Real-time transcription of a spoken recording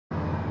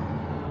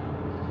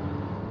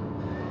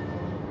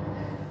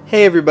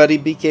Hey everybody,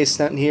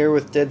 Bkstunt here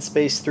with Dead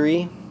Space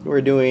 3.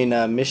 We're doing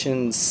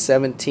mission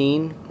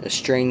 17, A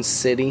Strange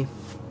City.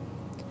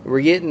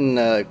 We're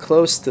getting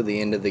close to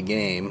the end of the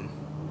game.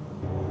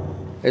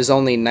 There's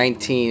only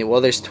 19,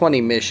 well there's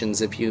 20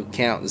 missions if you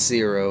count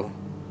 0.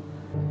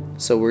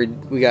 So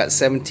we got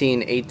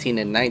 17, 18,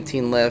 and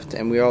 19 left,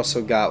 and we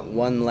also got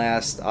one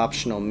last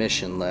optional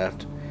mission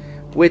left,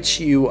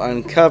 which you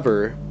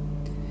uncover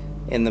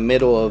in the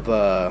middle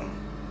of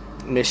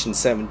mission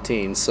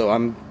 17. So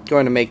I'm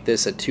going to make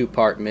this a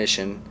two-part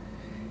mission.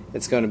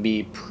 It's going to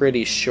be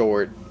pretty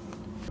short,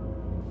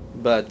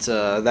 but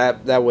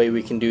that way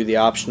we can do the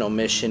optional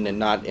mission and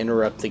not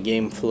interrupt the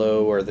game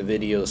flow or the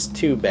videos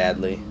too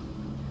badly.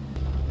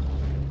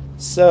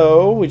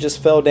 So we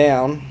just fell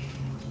down.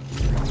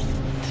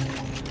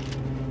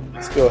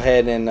 Let's go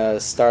ahead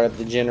and start up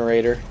the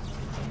generator,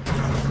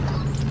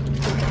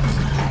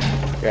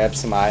 grab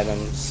some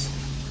items.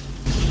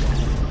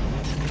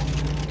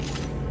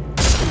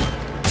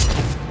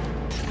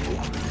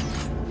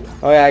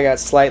 Oh yeah, I got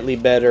slightly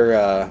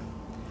better,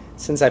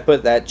 since I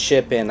put that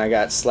chip in, I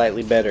got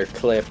slightly better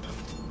clip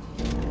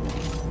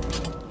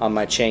on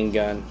my chain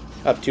gun.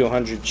 Up to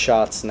 100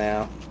 shots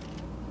now.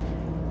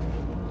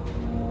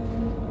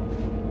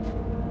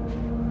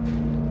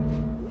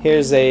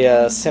 Here's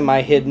a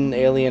semi-hidden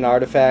alien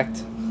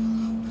artifact.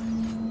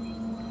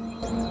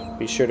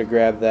 Be sure to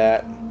grab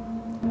that.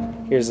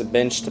 Here's a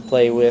bench to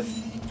play with.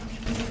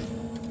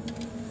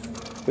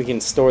 We can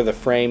store the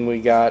frame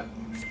we got.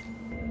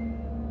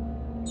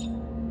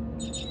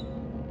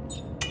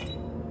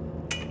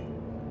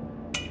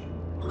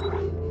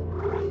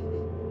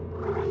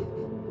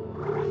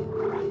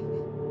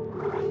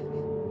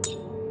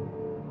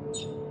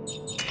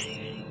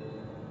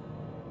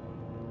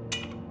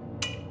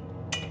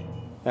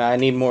 I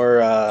need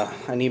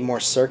more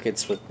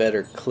circuits with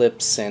better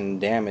clips and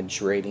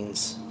damage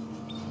ratings.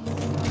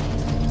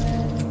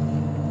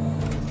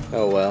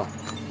 Oh well.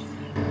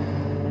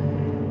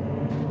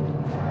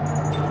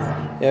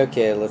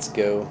 Okay, let's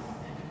go.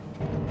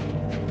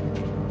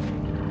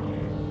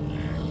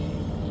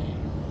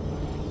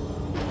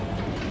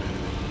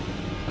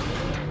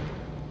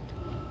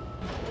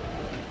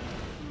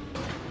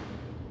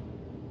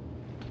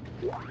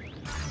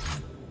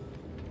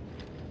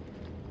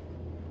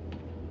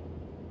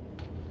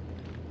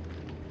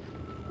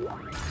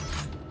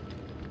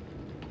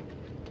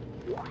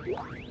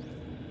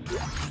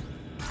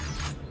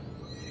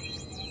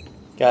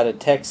 Got a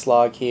text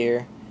log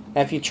here.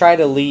 Now if you try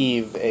to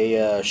leave,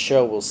 a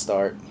show will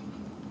start.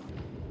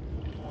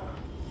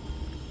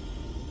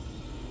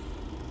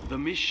 The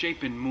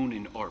misshapen moon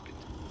in orbit.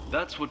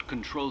 That's what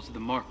controls the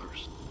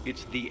markers.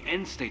 It's the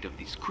end state of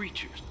these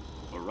creatures.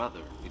 Or rather,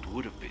 it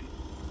would have been.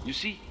 You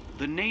see,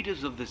 the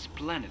natives of this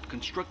planet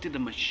constructed a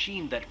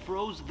machine that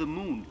froze the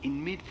moon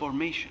in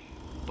mid-formation.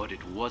 But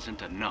it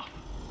wasn't enough.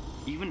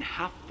 Even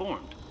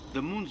half-formed,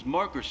 the moon's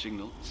marker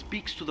signal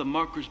speaks to the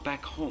markers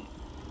back home.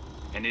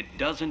 And it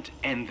doesn't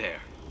end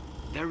there.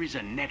 There is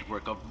a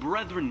network of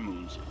brethren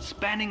moons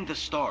spanning the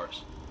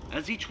stars.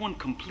 As each one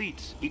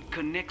completes, it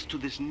connects to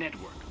this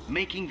network,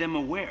 making them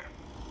aware.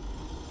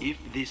 If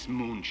this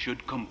moon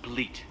should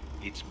complete,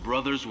 its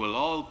brothers will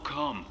all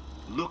come,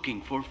 looking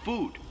for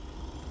food.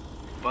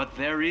 But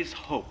there is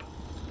hope.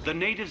 The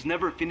natives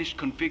never finished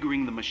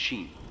configuring the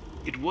machine.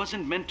 It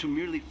wasn't meant to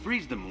merely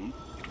freeze the moon,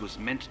 it was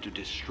meant to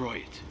destroy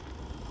it.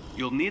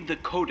 You'll need the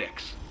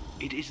codex.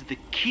 It is the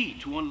key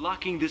to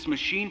unlocking this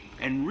machine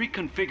and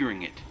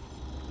reconfiguring it.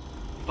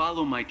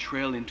 Follow my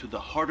trail into the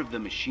heart of the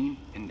machine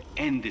and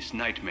end this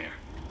nightmare.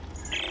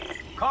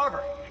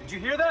 Carver, did you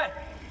hear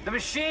that? The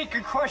machine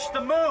can crush the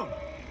moon.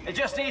 It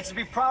just needs to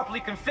be properly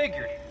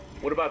configured.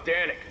 What about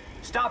Danik?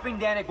 Stopping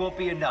Danik won't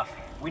be enough.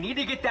 We need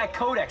to get that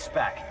codex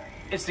back.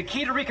 It's the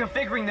key to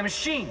reconfiguring the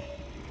machine.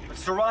 But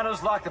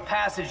Serrano's locked the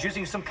passage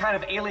using some kind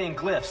of alien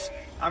glyphs.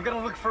 I'm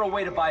gonna look for a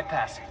way to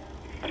bypass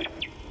it.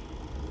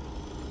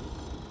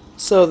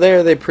 So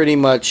there they pretty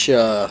much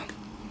they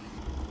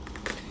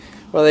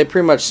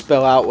pretty much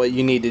spell out what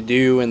you need to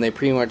do, and they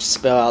pretty much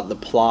spell out the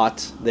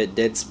plot that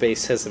Dead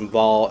Space has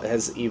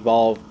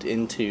evolved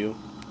into,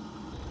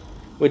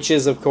 which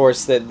is of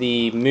course that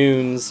the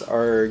moons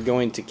are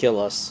going to kill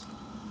us.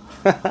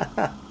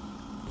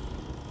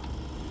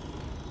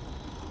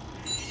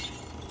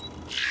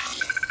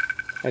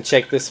 I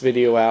checked this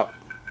video out.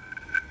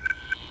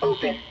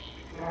 Open.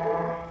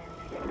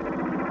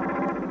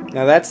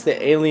 Now that's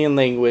the alien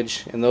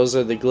language, and those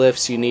are the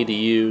glyphs you need to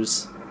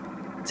use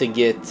to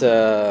get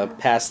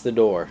past the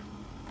door.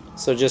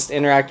 So just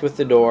interact with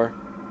the door.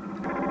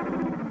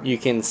 You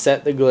can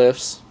set the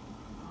glyphs.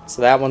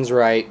 So that one's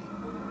right.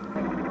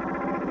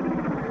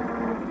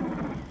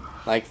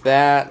 Like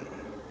that,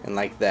 and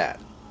like that.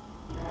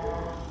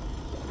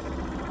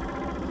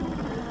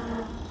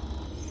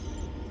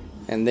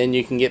 And then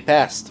you can get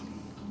past.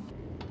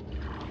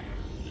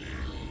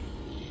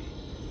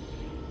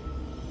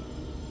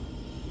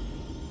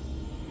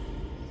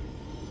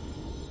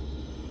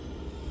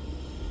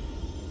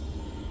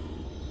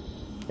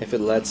 If it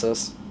lets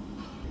us.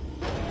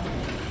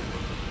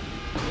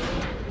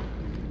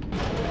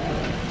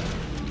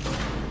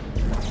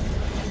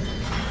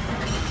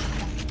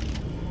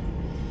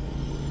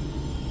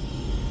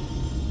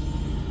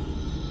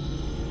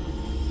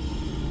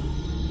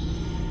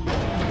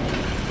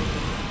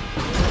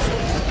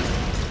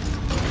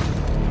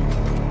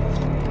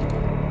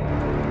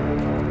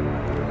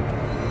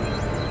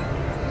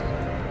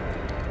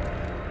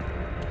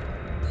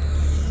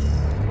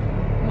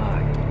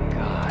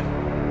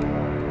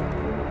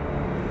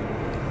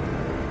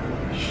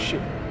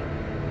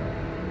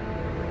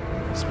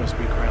 This must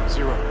be ground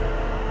zero.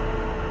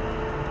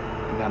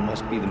 And that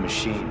must be the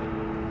machine.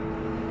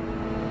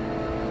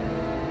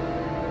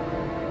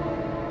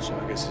 So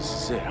I guess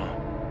this is it, huh?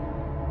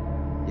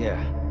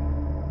 Yeah.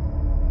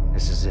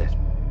 This is it.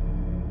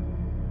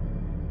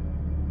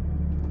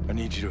 I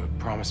need you to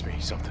promise me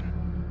something.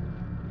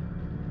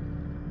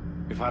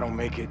 If I don't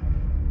make it,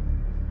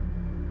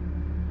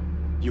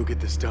 you'll get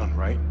this done,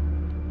 right?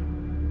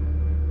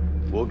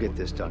 We'll get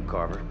this done,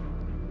 Carver.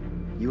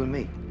 You and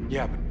me.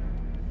 Yeah, but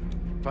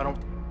if I don't...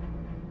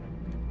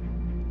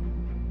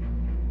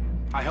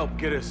 I helped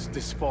get us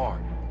this far.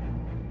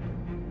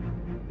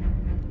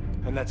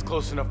 And that's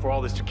close enough for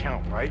all this to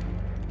count, right?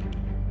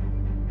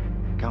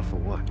 Count for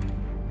what?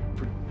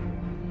 For...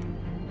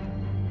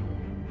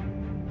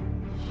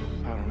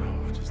 I don't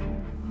know, just...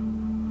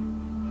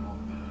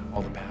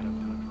 all the bad I've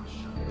done.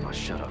 Oh,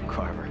 shut up,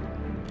 Carver.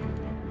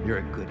 You're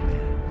a good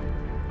man.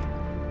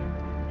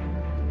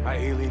 I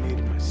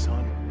alienated my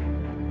son,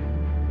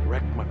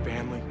 wrecked my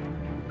family.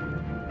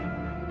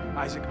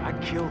 Isaac, I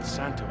killed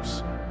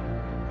Santos.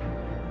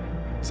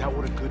 Is that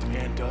what a good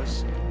man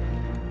does?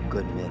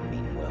 Good men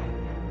mean well.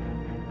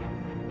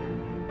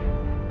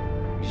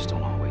 You just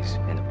don't always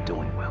end up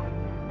doing well.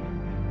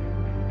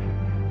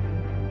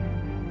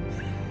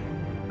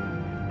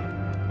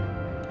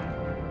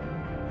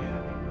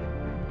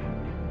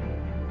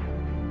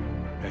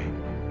 Hey,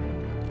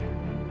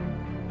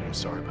 I'm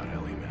sorry about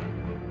Ellie, man.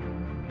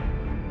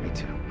 Me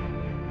too.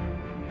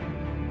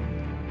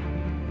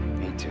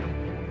 Me too.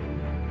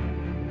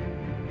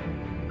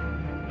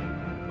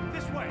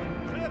 This way!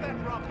 Clear that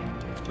rubble!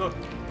 Look,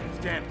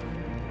 Stan,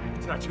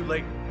 it's not too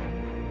late.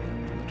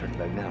 Turn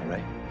back now,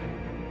 right?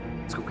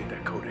 Let's go get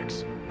that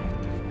codex.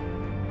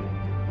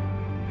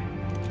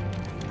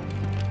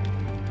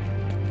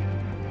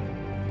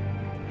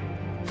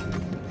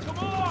 Come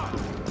on!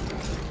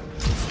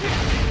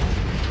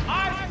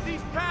 Eyes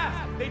these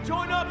paths! They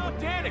join up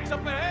with Danik's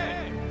up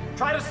ahead!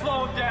 Try to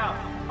slow him down.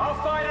 I'll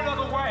find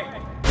another way.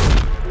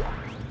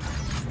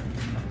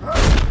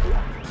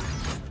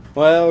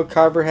 Well,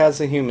 Carver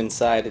has a human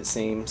side, it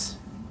seems.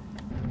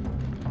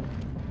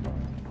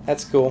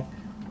 That's cool.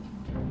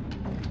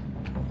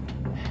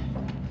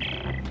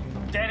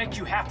 Danik,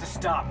 you have to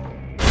stop.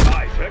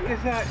 Isaac,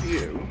 is that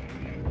you?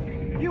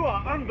 You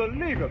are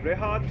unbelievably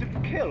hard to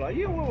kill. Are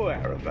you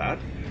aware of that?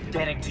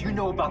 Danik, do you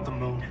know about the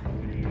moon?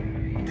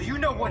 Do you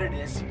know what it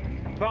is?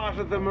 Part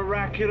of the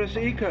miraculous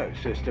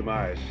ecosystem,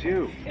 I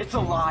assume. It's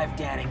alive,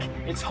 Danik.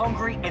 It's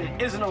hungry, and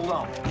it isn't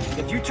alone.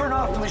 If you turn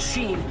off the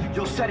machine,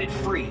 you'll set it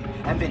free.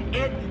 And then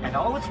it and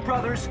all its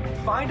brothers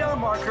find our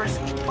markers,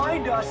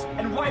 find us,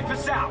 and wipe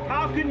us out.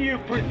 How can you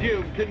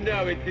presume to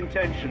know its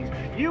intentions?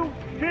 You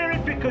fear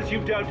it because you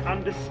don't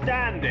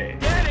understand it.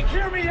 Danik,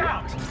 hear me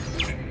out!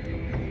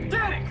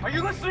 Danik, are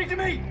you listening to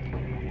me?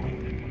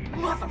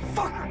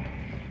 Motherfucker!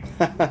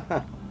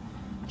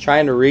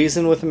 Trying to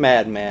reason with a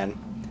madman.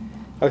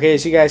 Okay,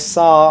 as you guys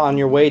saw on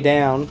your way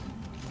down,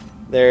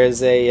 there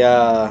is a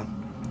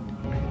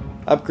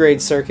upgrade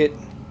circuit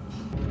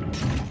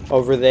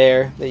over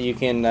there that you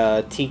can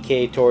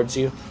TK towards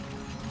you.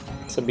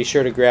 So be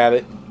sure to grab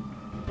it.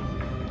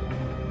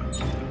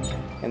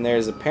 And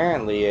there's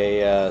apparently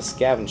a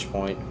scavenge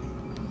point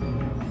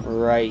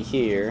right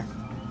here.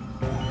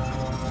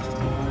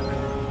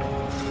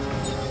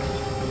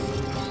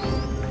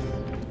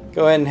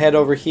 Go ahead and head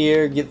over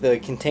here, get the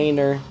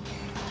container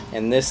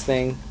and this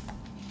thing,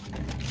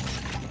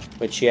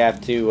 which you have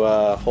to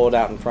hold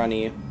out in front of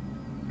you.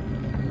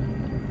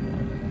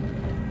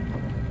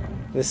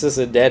 This is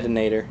a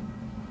detonator.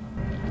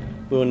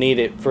 We'll need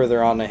it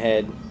further on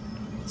ahead,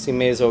 so you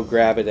may as well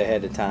grab it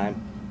ahead of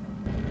time.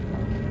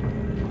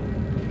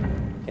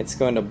 It's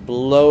going to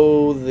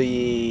blow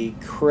the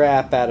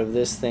crap out of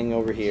this thing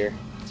over here.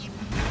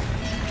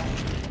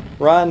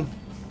 Run!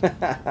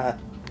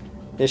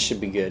 This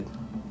should be good.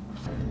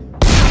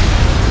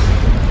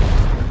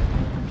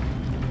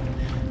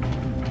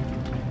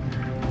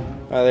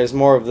 There's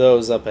more of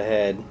those up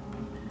ahead.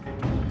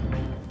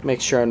 Make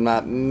sure I'm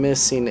not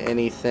missing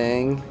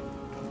anything.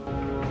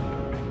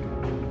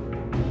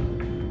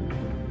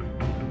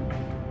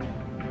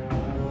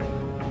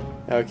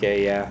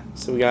 Okay, yeah.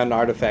 So we got an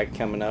artifact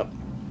coming up.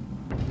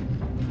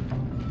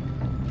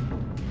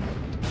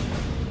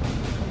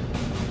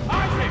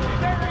 Isaac,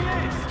 there he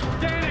is!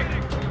 Danik!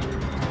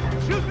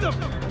 Shoot them!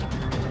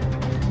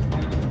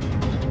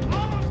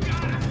 Almost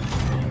got it!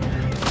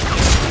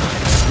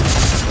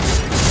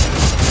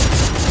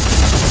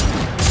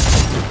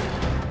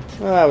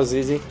 Well, that was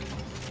easy.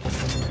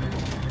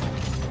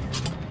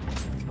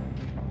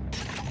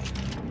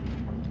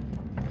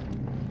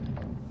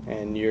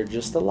 And you're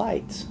just a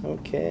light.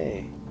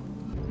 Okay.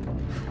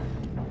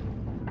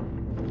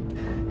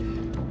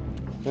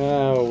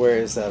 Oh, where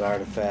is that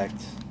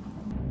artifact?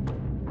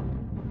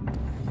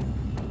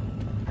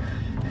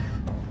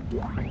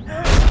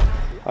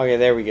 Okay,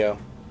 there we go.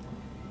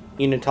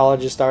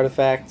 Unitologist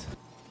artifact.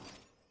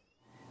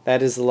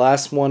 That is the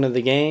last one of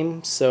the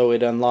game, so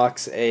it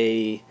unlocks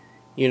a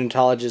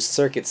Unitologist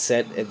circuit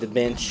set at the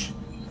bench.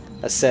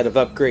 A set of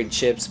upgrade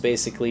chips,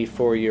 basically,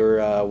 for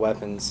your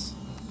weapons.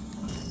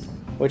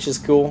 which is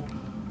cool.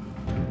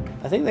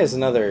 I think there's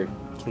another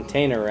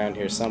container around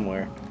here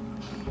somewhere,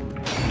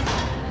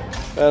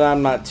 but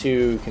I'm not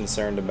too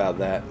concerned about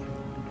that.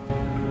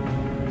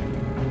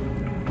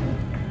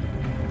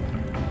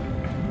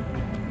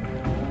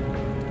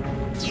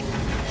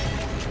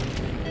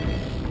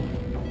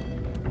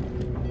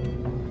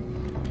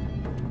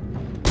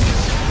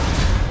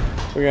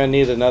 We're gonna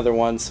need another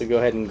one, so go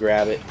ahead and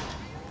grab it.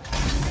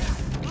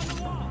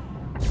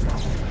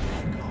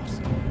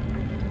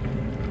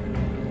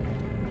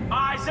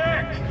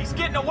 Isaac! He's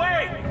getting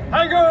away!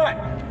 Hang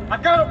on!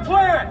 I've got a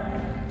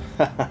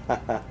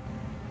plan!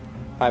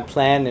 My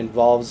plan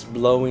involves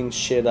blowing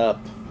shit up.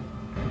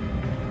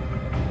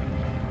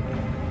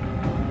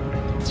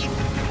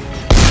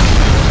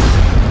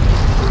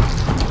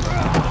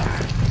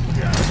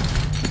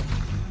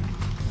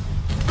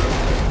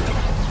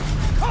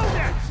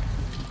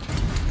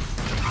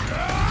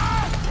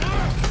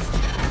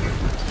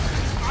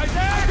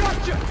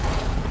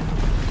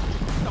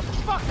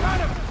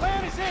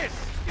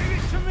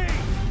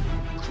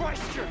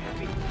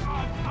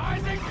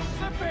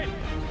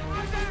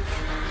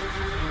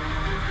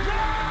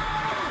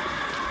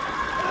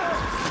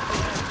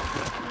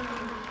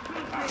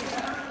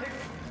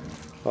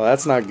 Well,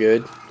 that's not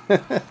good.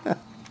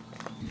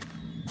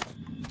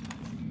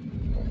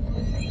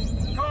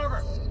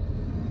 Carver!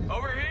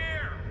 Over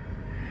here!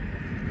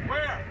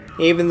 Where?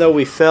 Even though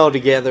we fell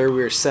together,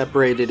 we were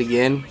separated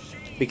again.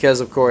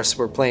 Because, of course,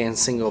 we're playing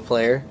single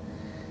player.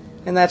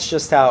 And that's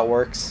just how it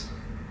works.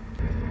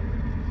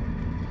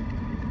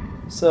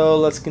 So,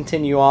 let's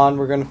continue on.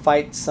 We're going to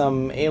fight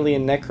some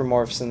alien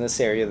necromorphs in this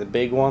area, the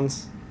big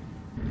ones.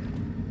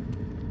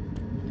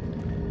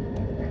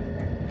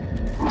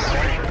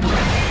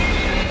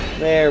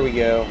 There we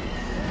go.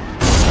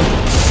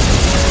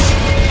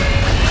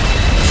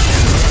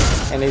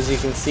 And as you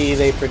can see,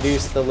 they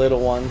produce the little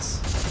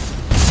ones.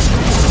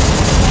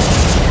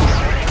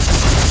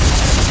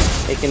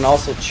 They can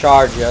also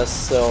charge us,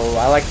 so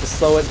I like to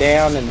slow it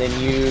down and then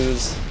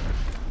use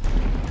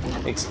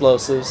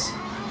explosives.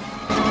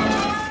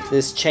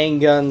 This chain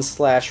gun /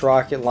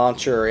 rocket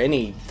launcher or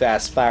any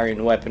fast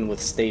firing weapon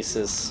with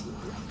stasis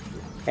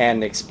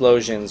and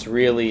explosions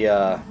really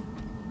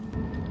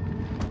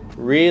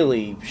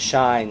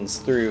shines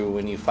through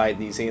when you fight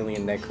these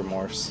alien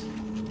necromorphs.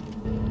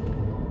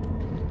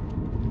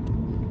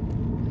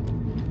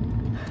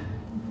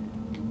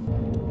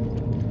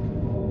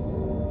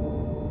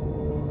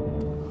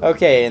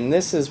 Okay, and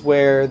this is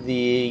where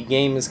the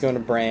game is going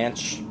to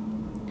branch.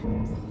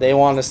 They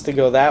want us to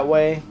go that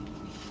way.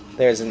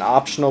 There's an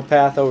optional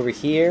path over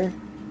here.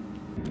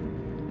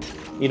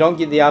 You don't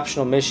get the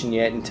optional mission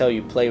yet until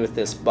you play with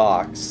this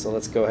box, so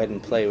let's go ahead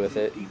and play with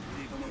it.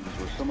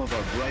 Were some of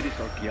our brightest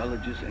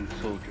archaeologists and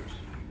soldiers.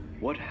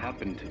 What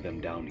happened to them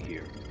down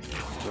here?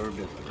 Served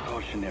as a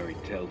cautionary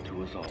tale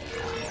to us all.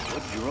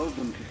 What drove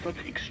them to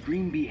such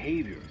extreme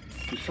behavior,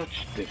 to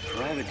such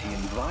depravity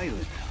and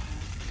violence?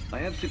 I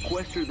have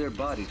sequestered their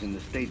bodies in the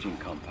staging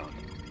compound.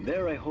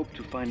 There I hope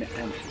to find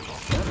answers,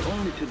 not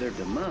only to their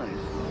demise,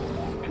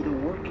 but to the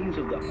workings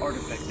of the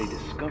artifact they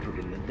discovered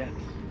in the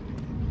depths.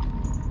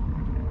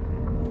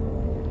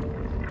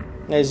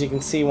 As you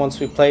can see,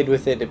 once we played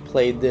with it, it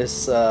played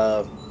this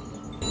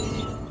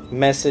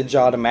message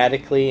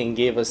automatically and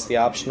gave us the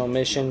optional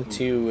mission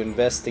to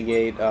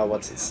investigate,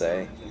 what's it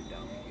say?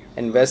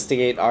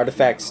 Investigate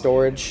artifact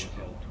storage.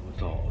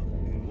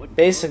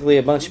 Basically,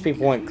 a bunch of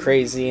people went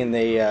crazy and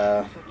they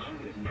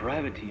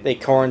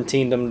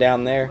quarantined them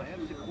down there.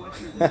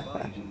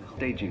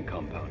 Staging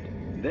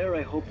compound. There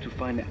I hope to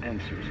find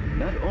answers,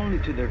 not only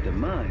to their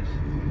demise,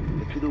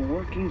 but to the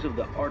workings of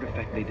the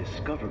artifact they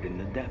discovered in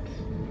the depths.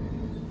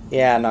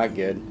 Yeah, not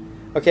good.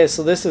 Okay,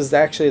 so this is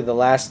actually the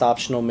last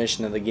optional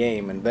mission of the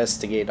game,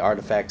 investigate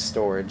artifact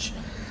storage.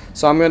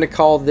 So I'm going to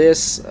call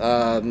this,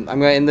 I'm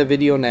going to end the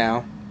video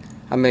now.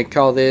 I'm going to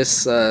call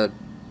this,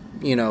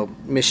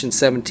 Mission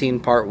 17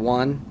 Part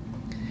 1.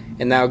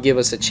 And that'll give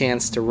us a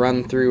chance to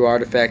run through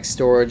artifact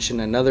storage in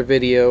another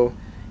video,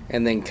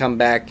 and then come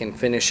back and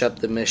finish up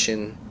the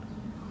mission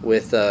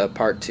with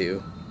Part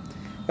 2.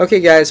 Okay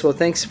guys, well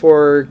thanks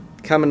for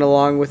coming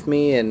along with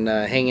me and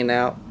hanging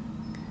out.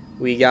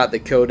 We got the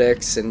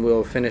codex and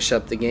we'll finish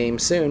up the game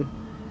soon.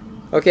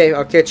 Okay,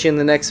 I'll catch you in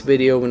the next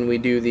video when we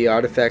do the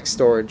artifact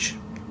storage.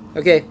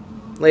 Okay,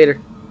 later.